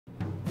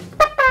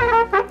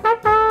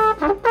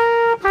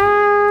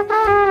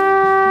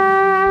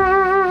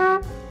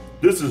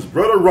This is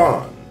Brother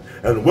Ron,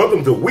 and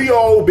welcome to We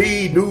All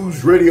Be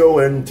News Radio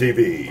and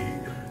TV,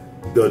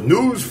 the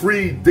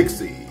news-free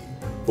Dixie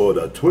for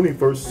the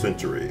 21st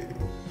century.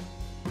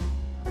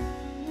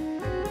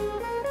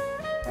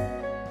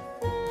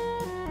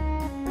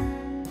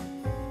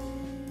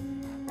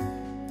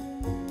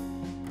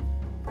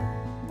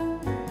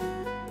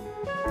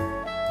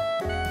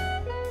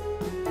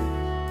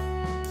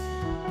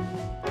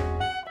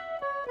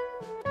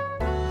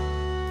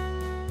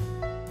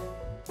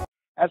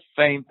 That's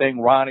the same thing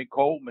Ronnie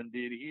Coleman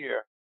did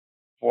here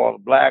for the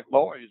Black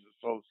Lawyers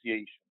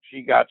Association.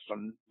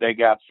 They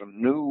got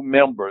some new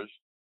members,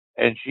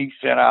 and she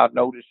sent out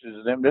notices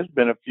to them. This has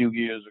been a few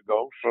years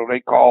ago, so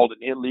they called an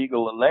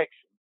illegal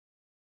election,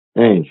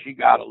 and she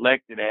got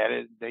elected at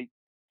it. They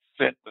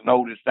sent the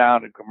notice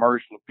down to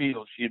Commercial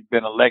Appeal. She had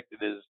been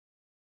elected as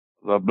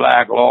the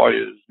Black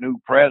Lawyers' new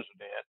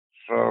president,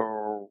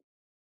 so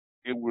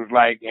it was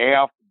like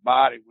half the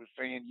body was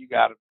saying you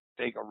got to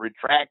take a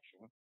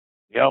retraction.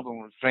 The other one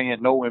was saying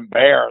no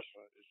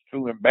embarrassment. It's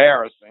too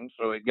embarrassing,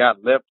 so it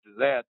got left as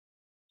that.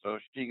 So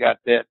she got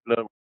that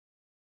little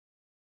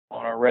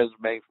on her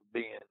resume for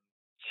being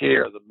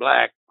chair of the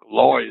Black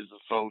Lawyers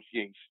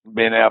Association,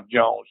 Ben F.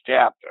 Jones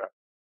chapter.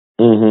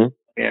 Mm-hmm.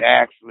 And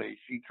actually,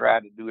 she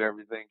tried to do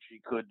everything she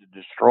could to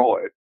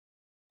destroy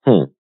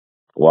it.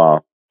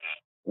 Wow.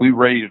 We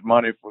raised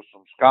money for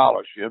some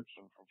scholarships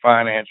and for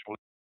financial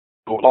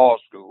law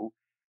school.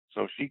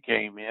 So she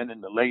came in,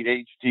 and the late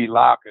H.T.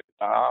 Lockett,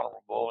 the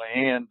Honorable,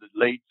 and the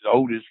late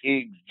Otis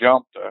Higgs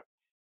jumped her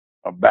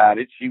about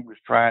it. She was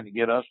trying to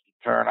get us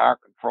to turn our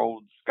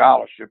controlled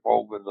scholarship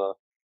over the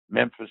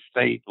Memphis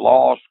State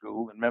Law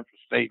School, and Memphis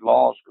State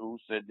Law School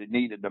said they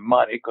needed the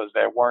money because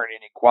there weren't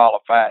any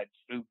qualified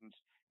students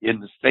in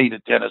the state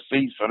of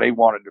Tennessee, so they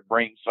wanted to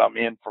bring some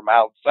in from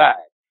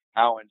outside.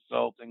 How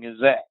insulting is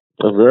that?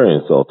 That's very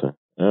insulting,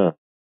 yeah.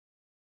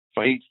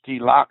 So H.T.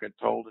 Lockett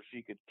told her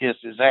she could kiss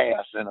his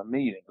ass in a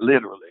meeting,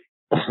 literally.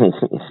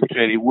 He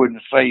said he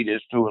wouldn't say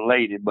this to a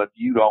lady, but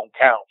you don't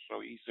count. So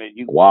he said,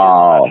 you can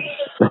wow.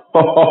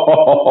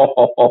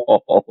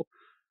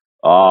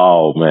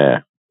 Oh,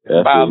 man.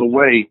 By the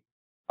way,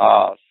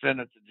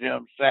 Senator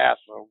Jim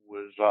Sasser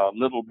was a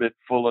little bit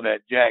full of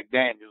that Jack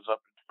Daniels up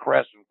at the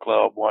Crescent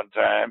Club one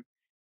time.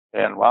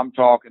 And I'm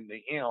talking to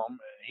him,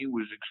 and he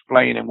was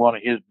explaining one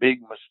of his big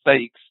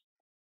mistakes,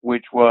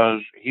 which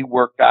was he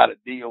worked out a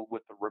deal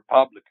with the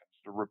Republicans,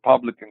 the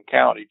Republican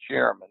county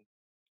chairman,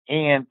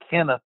 and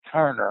Kenneth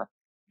Turner,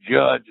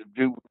 judge of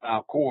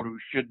juvenile court, who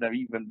shouldn't have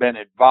even been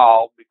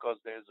involved because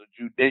there's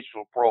a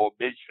judicial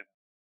prohibition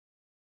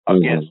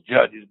against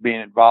judges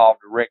being involved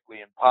directly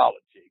in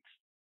politics.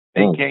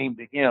 They came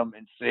to him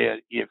and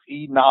said if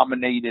he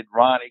nominated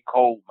Ronnie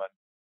Coleman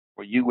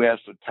for U.S.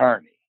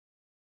 attorney,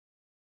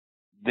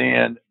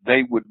 then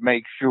they would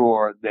make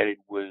sure that it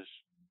was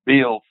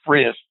Bill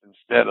Frist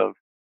instead of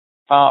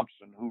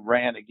Thompson who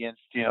ran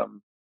against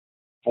him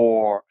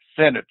for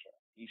senator.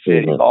 He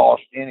said he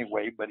lost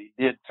anyway, but he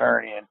did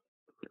turn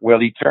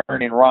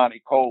in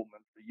Ronnie Coleman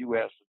for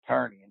U.S.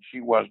 attorney, and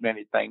she wasn't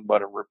anything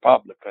but a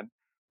Republican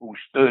who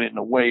stood in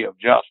the way of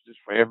justice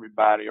for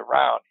everybody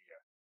around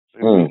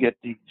here. So we get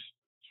these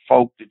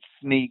folk that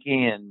sneak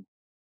in,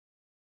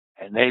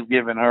 and they've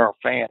given her a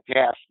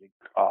fantastic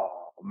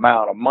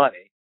amount of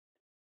money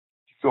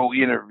to go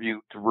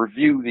to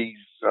review these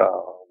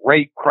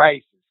rape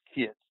crisis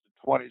kits,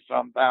 the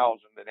 20-some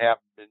thousand that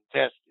haven't been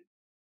tested,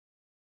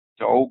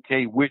 to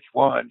okay which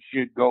one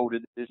should go to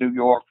this New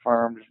York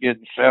firm that's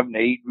getting $7 to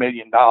 $8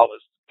 million to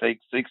take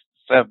 6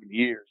 to 7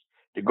 years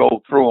to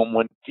go through them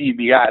when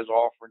TBI is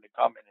offering to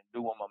come in and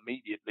do them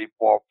immediately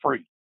for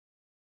free.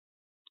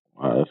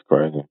 Wow, that's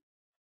crazy.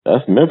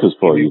 That's Memphis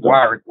for you, though.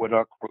 Wired with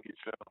her crooked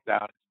self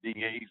down at the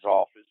DA's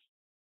office.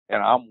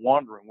 And I'm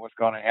wondering what's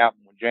going to happen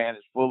when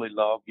Janice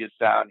Fullylove gets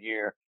down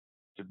here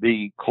to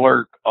be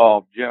clerk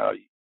of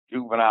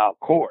juvenile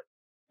court.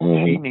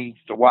 She needs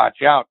to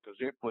watch out because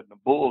they're putting a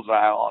bullseye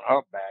on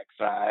her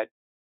backside.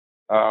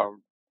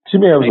 She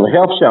may have some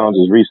health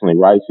challenges recently,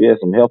 right? She has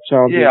some health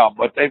challenges? Yeah,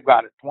 but they've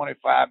got a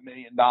 $25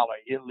 million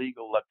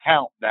illegal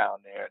account down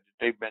there that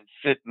they've been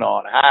sitting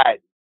on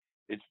hiding.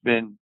 It's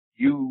been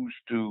used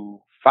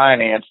to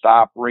finance the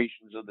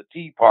operations of the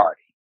Tea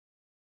Party.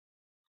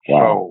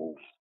 Wow.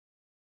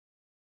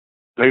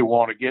 So they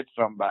want to get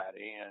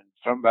somebody, and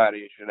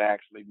somebody should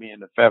actually be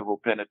in the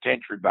federal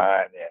penitentiary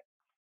behind that.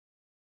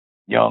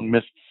 Young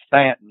Mr.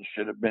 Stanton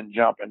should have been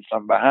jumping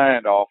some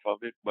behind off of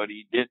it, but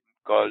he didn't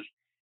because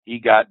he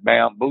got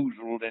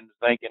bamboozled into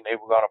thinking they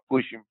were going to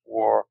push him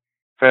for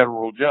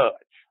federal judge.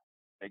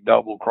 They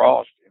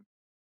double-crossed him.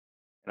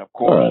 And, of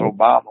course,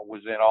 Obama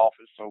was in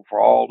office, so for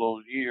all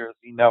those years,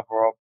 he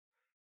never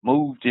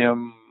moved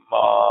him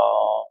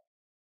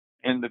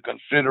into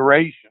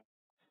consideration.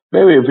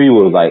 Maybe if he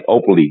was, like,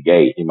 openly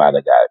gay, he might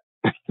have got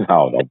it.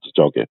 No, I'm just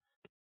joking.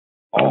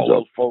 All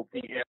those folks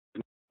he had.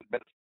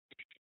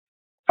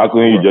 I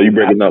couldn't hear you, Joe. You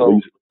breaking up.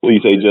 What you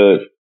say,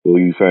 Judge? What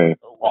are you saying?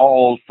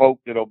 All those folk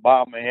that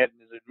Obama had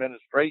in his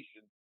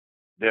administration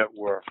that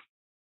were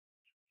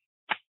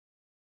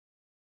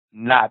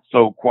not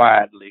so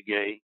quietly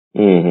gay.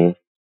 Mm-hmm.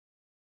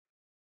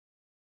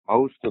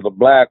 Most of the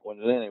black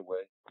ones,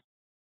 anyway.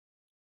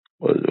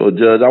 Well,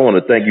 Judge, I want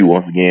to thank you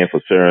once again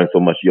for sharing so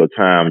much of your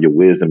time, your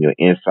wisdom, your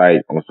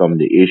insight on some of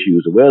the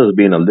issues, as well as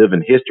being a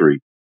living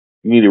history.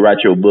 You need to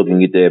write your book and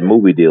get that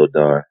movie deal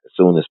done as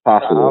soon as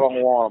possible. I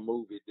don't want a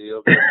movie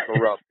deal. That's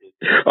corrupted.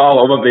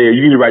 Oh, I'm up there.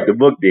 You need to write the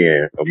book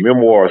then, a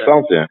memoir or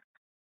something.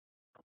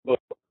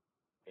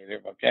 And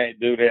if I can't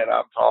do that,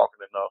 I'm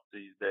talking enough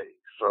these days.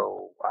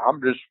 So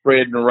I'm just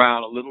spreading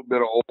around a little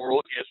bit of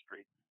oral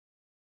history.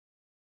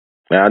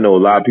 And I know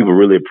a lot of people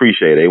really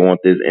appreciate it. They want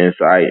this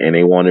insight and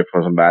they want it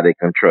from somebody they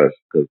can trust,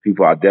 because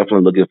people are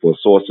definitely looking for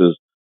sources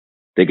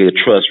they can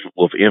trust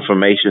with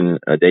information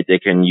that they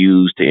can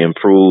use to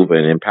improve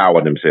and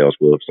empower themselves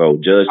with. So,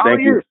 Judge,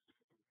 thank you.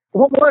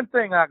 Well, one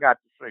thing I got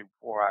to say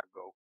before I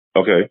go.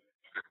 Okay.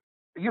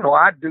 You know,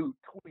 I do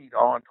tweet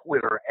on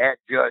Twitter at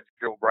Judge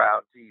Joe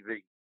Brown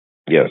TV.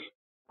 Yes.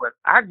 But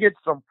I get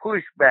some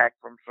pushback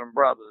from some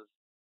brothers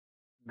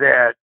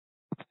that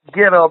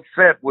get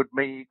upset with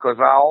me because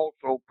I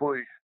also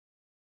push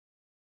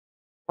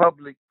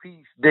public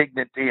peace,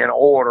 dignity, and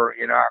order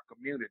in our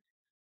community.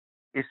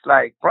 It's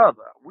like,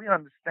 brother, we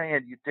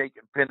understand you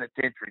taking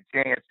penitentiary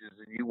chances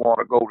and you want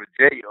to go to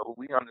jail.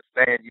 We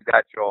understand you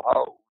got your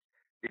hoes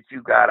that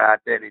you got out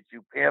there that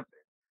you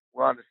pimping.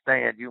 We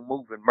understand you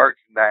moving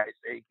merchandise,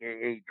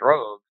 a.k.a.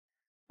 drugs.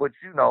 But,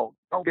 you know,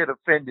 don't get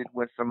offended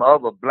when some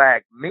other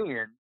black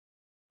men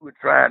who are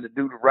trying to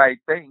do the right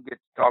thing get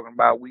to talking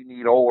about we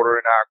need order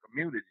in our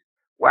community.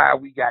 Why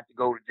we got to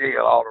go to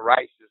jail, all the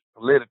righteous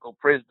political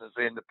prisoners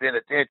in the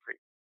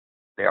penitentiary.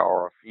 There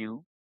are a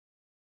few.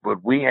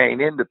 But we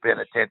ain't in the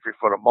penitentiary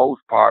for the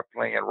most part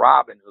playing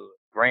Robin Hood.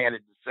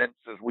 Granted, the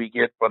sentences we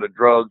get for the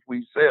drugs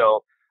we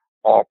sell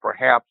are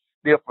perhaps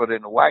stiffer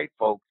than the white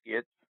folks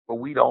get, but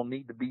we don't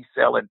need to be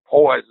selling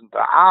poison to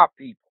our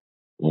people.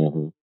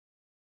 Mm-hmm.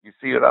 You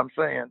see what I'm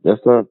saying? Yes,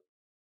 sir.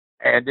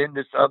 And then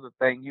this other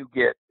thing you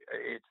get,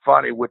 it's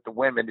funny with the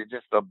women that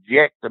just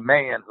object to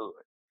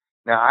manhood.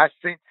 Now, I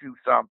sent you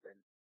something,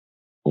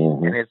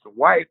 and it's a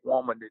white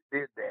woman that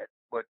did that,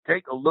 but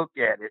take a look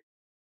at it.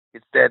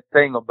 It's that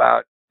thing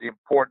about the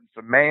importance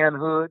of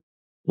manhood.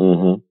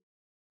 Mm-hmm.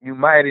 You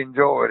might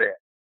enjoy that.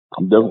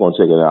 I'm definitely going to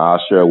check it out.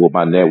 I'll share it with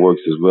my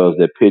networks as well as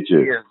that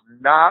picture. It's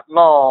not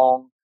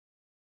long,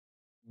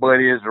 but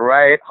it's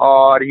right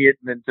hard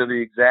hitting and to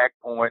the exact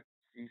point.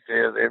 She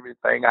says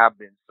everything I've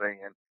been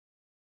saying.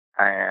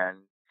 And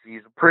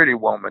she's a pretty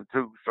woman,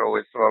 too. So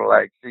it's sort of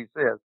like she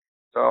says,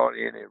 so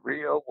any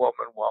real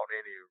woman want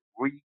any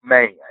weak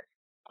man.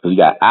 So you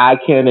got eye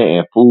candy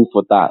and food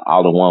for thought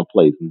all in one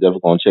place. I'm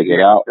definitely going to check it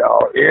out.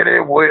 So any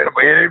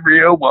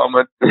real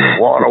woman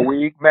want a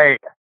weak man.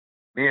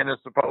 Men are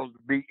supposed to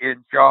be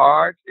in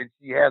charge, and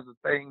she has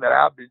a thing that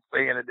I've been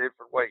saying a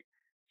different way.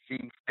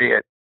 She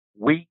said,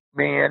 weak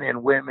men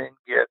and women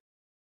get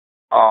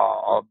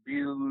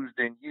abused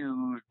and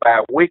used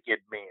by wicked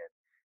men.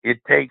 It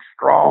takes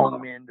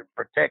strong men to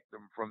protect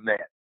them from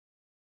that.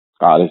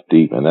 Oh, that's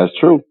deep, and that's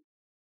true.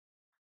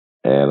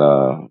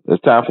 And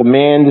it's time for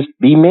men to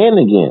be men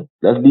again.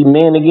 Let's be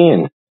men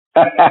again.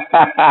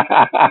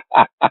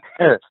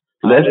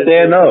 Let's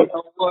stand up. You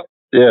know what?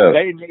 Yeah.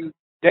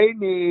 They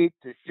need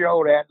to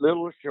show that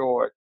little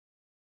short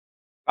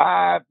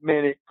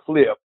 5-minute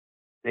clip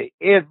to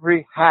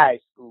every high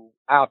school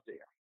out there.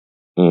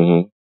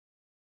 Mm-hmm.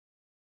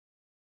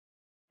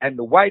 And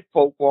the white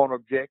folk won't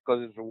object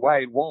because it's a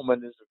white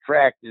woman that's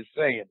attractive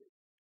saying it.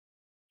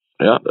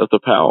 Yeah, that's the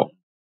power.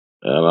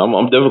 And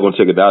I'm definitely going to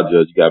check it out,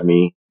 Judge. You got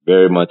me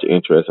very much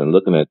interested in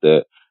looking at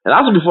that. And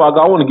also, before I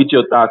go, I want to get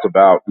your thoughts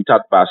about, we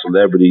talked about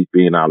celebrities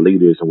being our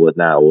leaders and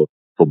whatnot. Well,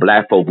 for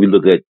black folk,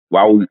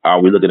 why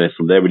are we looking at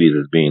celebrities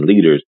as being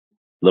leaders?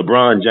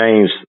 LeBron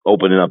James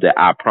opening up that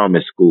I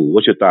Promise school.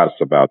 What's your thoughts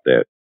about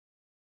that?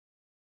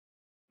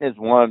 It's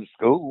one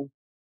school.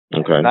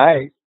 That's okay.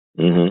 Nice.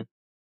 Mm-hmm.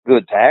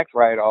 Good tax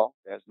write-off.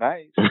 That's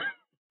nice.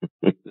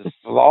 The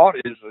slaughter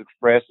is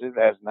expressive.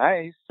 That's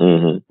nice.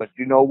 Mm-hmm. But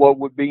you know what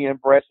would be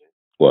impressive?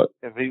 What?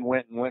 If he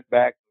went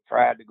back and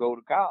tried to go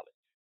to college.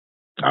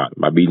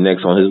 Might be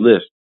next on his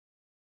list.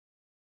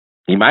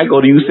 He might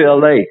go to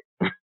UCLA.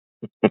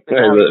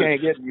 No, he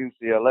can't get to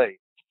UCLA.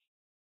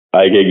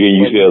 I can't get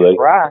to UCLA.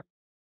 Right.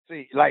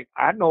 See, like,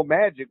 I know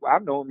Magic.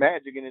 I've known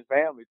Magic and his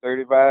family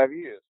 35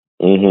 years.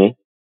 Mm-hmm.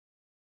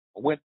 I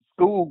went to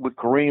school with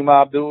Kareem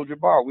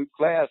Abdul-Jabbar. We were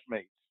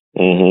classmates.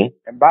 Mm-hmm.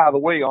 And by the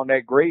way, on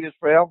that Greatest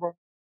Forever,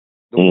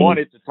 the one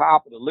at the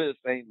top of the list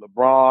ain't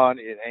LeBron,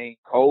 it ain't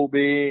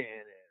Kobe,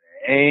 and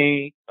it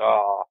ain't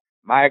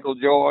Michael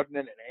Jordan,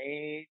 and it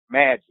ain't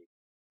Magic.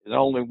 There's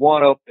only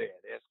one up there.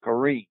 That's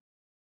Kareem.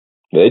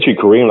 They treat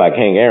Kareem like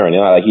Hank Aaron.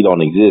 They're not like he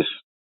don't exist.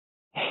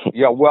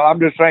 Yeah, well, I'm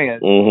just saying.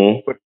 Mm-hmm.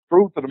 But the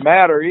truth of the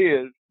matter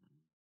is,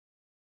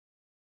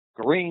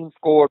 Kareem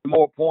scored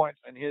more points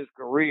in his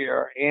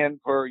career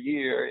and per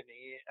year in the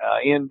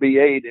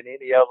NBA than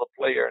any other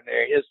player in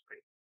their history.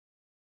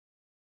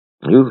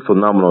 He was a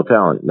phenomenal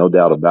talent, no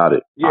doubt about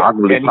it. Yeah,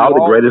 Arguably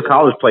probably the greatest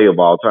college player of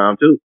all time,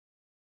 too.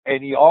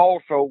 And he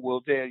also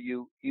will tell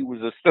you he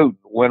was a student.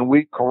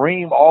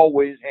 Kareem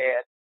always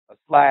had a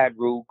slide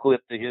rule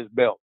clipped to his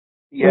belt.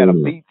 He had a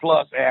B+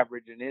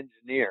 average in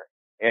engineering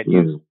at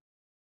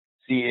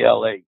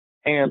UCLA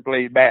and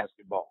played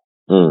basketball.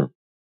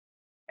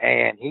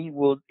 And he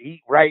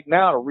right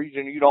now, the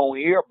reason you don't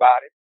hear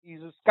about it,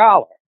 he's a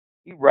scholar.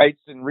 He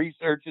writes and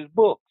researches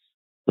books.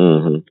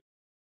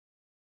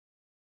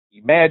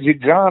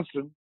 Magic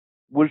Johnson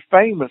was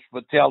famous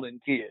for telling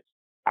kids,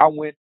 I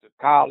went to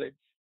college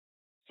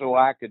so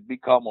I could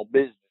become a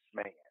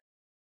businessman.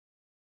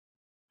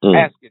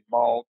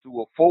 Basketball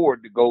to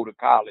afford to go to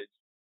college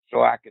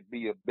so I could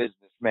be a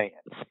businessman.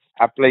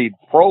 I played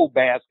pro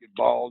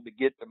basketball to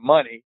get the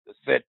money to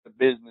set the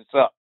business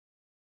up.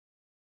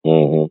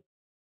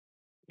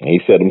 He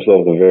set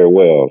himself up very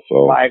well.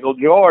 So Michael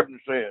Jordan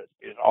says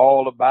it's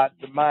all about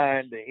the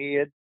mind, the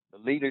head, the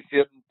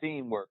leadership, and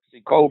teamwork.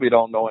 See, Kobe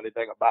don't know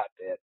anything about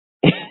that.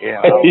 Yeah,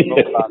 I don't know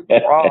about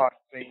LeBron.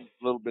 Seems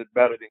a little bit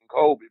better than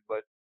Kobe,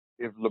 but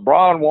if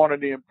LeBron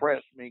wanted to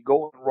impress me,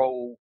 go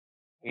enroll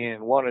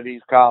in one of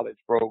these college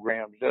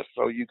programs just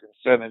so you can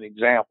set an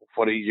example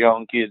for these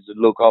young kids that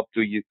look up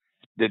to you,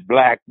 that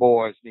black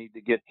boys need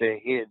to get their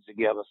heads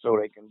together so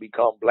they can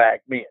become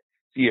black men.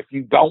 See, if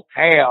you don't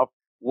have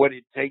what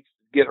it takes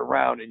to get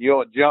around in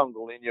your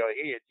jungle, in your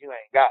head, you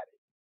ain't got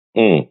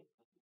it.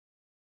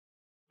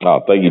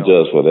 Oh, thank you,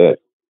 Judge, for that.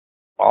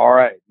 All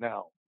right.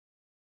 Now,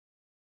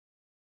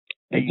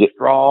 be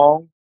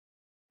strong,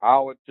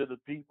 power to the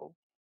people,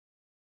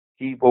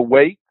 keep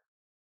awake,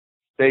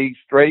 stay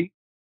straight,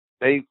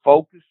 stay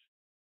focused,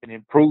 and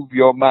improve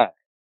your mind.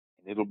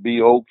 And it'll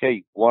be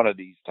okay one of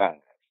these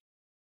times.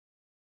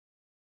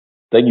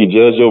 Thank you,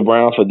 Judge Joe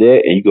Brown, for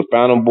that. And you can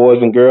find them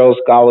boys and girls,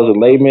 scholars and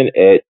laymen,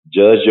 at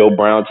Judge Joe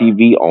Brown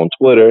TV on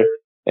Twitter.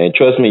 And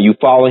trust me, you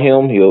follow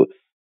him, he'll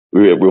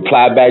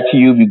reply back to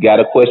you. If you got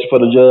a question for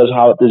the judge,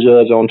 holler at the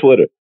judge on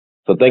Twitter.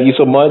 So thank you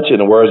so much. In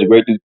the words of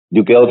great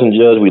Duke Ellington,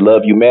 Judge, we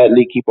love you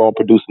madly. Keep on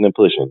producing and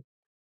pushing.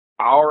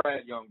 All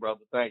right, young brother.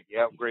 Thank you.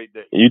 Have a great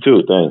day. You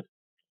too. Thanks.